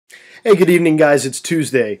Hey, good evening, guys. It's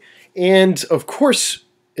Tuesday. And, of course,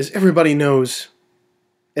 as everybody knows,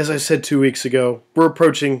 as I said 2 weeks ago, we're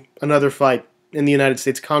approaching another fight in the United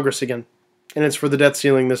States Congress again. And it's for the debt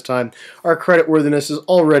ceiling this time. Our creditworthiness is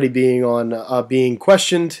already being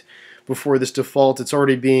questioned before this default. It's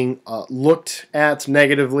already being looked at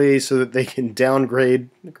negatively so that they can downgrade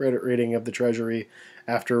the credit rating of the Treasury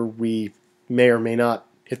after we may or may not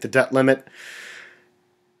hit the debt limit.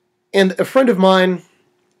 And a friend of mine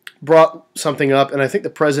brought something up, and I think the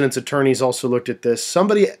president's attorneys also looked at this.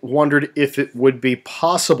 Somebody wondered if it would be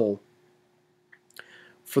possible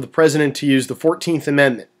for the president to use the 14th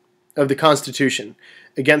Amendment of the Constitution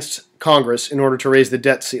against Congress in order to raise the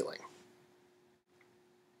debt ceiling.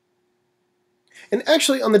 And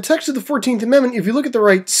actually, on the text of the 14th Amendment, if you look at the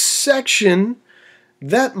right section,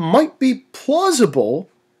 that might be plausible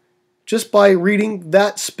just by reading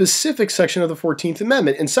that specific section of the 14th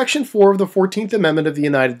Amendment. In Section 4 of the 14th Amendment of the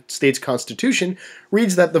United States Constitution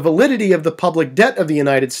reads that the validity of the public debt of the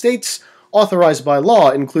United States authorized by law,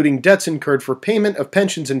 including debts incurred for payment of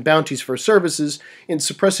pensions and bounties for services in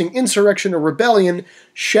suppressing insurrection or rebellion,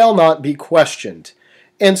 shall not be questioned.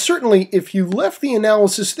 And certainly, if you left the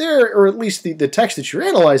analysis there, or at least the text that you're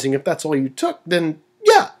analyzing, if that's all you took, then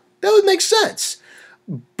yeah, that would make sense.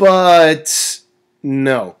 But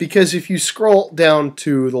no, because if you scroll down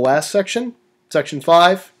to the last section, Section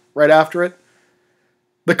 5, right after it,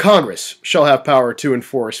 the Congress shall have power to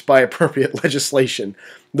enforce by appropriate legislation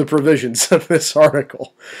the provisions of this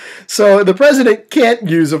article. So the president can't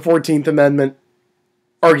use a 14th Amendment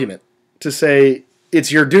argument to say,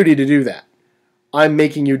 it's your duty to do that. I'm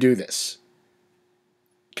making you do this.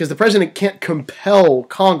 Because the president can't compel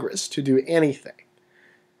Congress to do anything.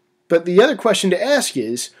 But the other question to ask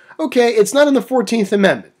is, okay, it's not in the 14th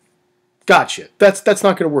Amendment. Gotcha. That's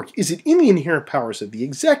not going to work. Is it in the inherent powers of the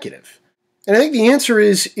executive? And I think the answer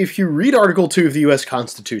is, if you read Article 2 of the U.S.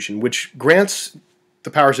 Constitution, which grants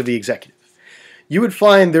the powers of the executive, you would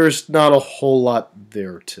find there's not a whole lot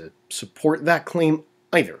there to support that claim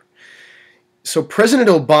either. So President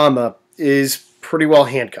Obama is pretty well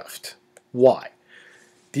handcuffed. Why?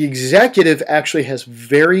 The executive actually has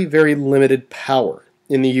very, very limited power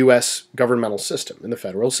in the U.S. governmental system, in the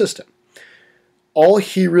federal system. All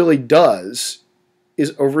he really does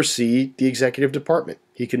is oversee the executive department.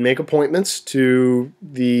 He can make appointments to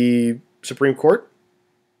the Supreme Court.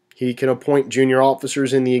 He can appoint junior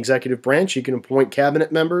officers in the executive branch. He can appoint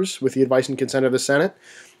cabinet members with the advice and consent of the Senate.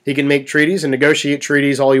 He can make treaties and negotiate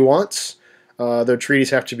treaties all he wants, though treaties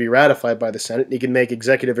have to be ratified by the Senate. He can make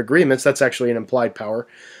executive agreements. That's actually an implied power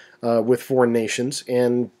with foreign nations,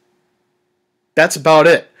 and that's about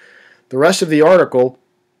it. The rest of the article,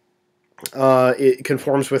 it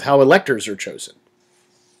conforms with how electors are chosen.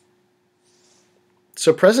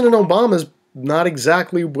 So President Obama's not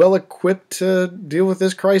exactly well equipped to deal with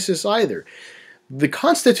this crisis either. The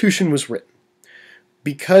Constitution was written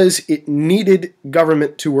because it needed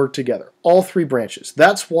government to work together, all three branches.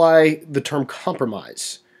 That's why the term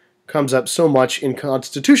compromise comes up so much in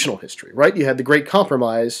constitutional history, right? You had the Great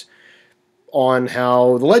Compromise on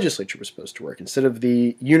how the legislature was supposed to work. Instead of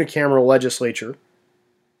the unicameral legislature,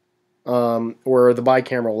 or the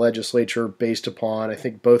bicameral legislature based upon, I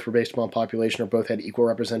think both were based upon population or both had equal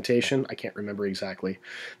representation. I can't remember exactly.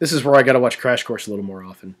 This is where I got to watch Crash Course a little more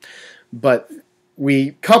often. But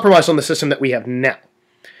we compromised on the system that we have now.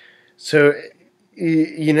 So,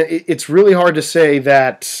 you know, it's really hard to say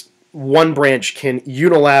that one branch can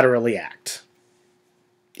unilaterally act.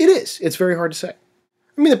 It is. It's very hard to say.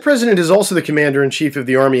 I mean, the president is also the commander-in-chief of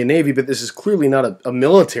the Army and Navy, but this is clearly not a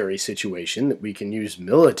military situation that we can use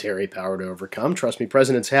military power to overcome. Trust me,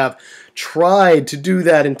 presidents have tried to do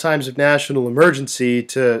that in times of national emergency.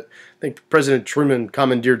 I think President Truman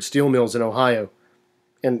commandeered steel mills in Ohio,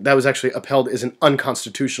 and that was actually upheld as an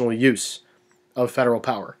unconstitutional use of federal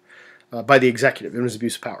power by the executive. It was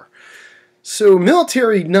abuse of power. So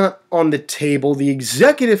military not on the table. The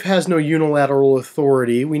executive has no unilateral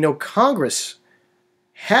authority. We know Congress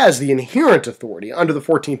has the inherent authority under the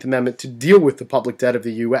 14th Amendment to deal with the public debt of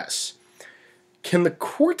the U.S. Can the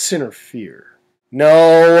courts interfere?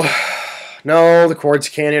 No, the courts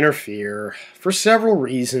can't interfere for several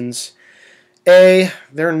reasons. A,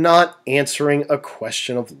 they're not answering a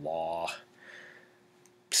question of law.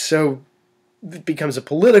 So it becomes a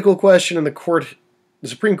political question, and the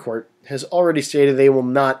Supreme Court has already stated they will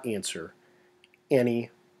not answer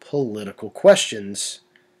any political questions.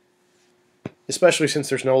 Especially since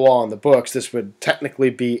there's no law on the books, this would technically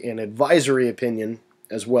be an advisory opinion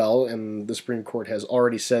as well, and the Supreme Court has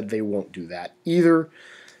already said they won't do that either.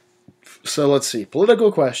 So let's see.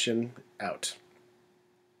 Political question, out.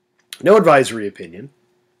 No advisory opinion.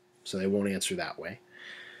 so they won't answer that way.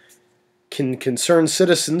 Can concerned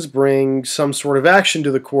citizens bring some sort of action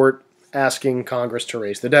to the court asking Congress to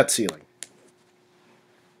raise the debt ceiling?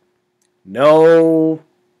 No.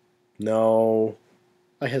 No.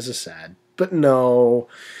 I has a sad, but no.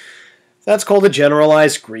 That's called a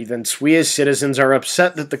generalized grievance. We as citizens are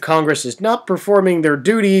upset that the Congress is not performing their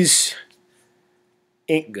duties.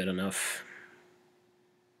 Ain't good enough.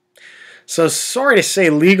 So sorry to say,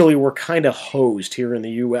 legally we're kind of hosed here in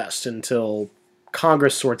the U.S. until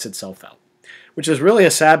Congress sorts itself out, which is really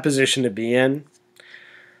a sad position to be in.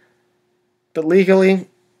 But legally,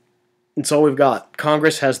 it's all we've got.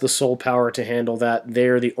 Congress has the sole power to handle that.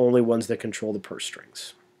 They're the only ones that control the purse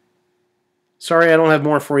strings. Sorry I don't have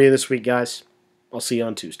more for you this week, guys. I'll see you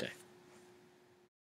on Tuesday.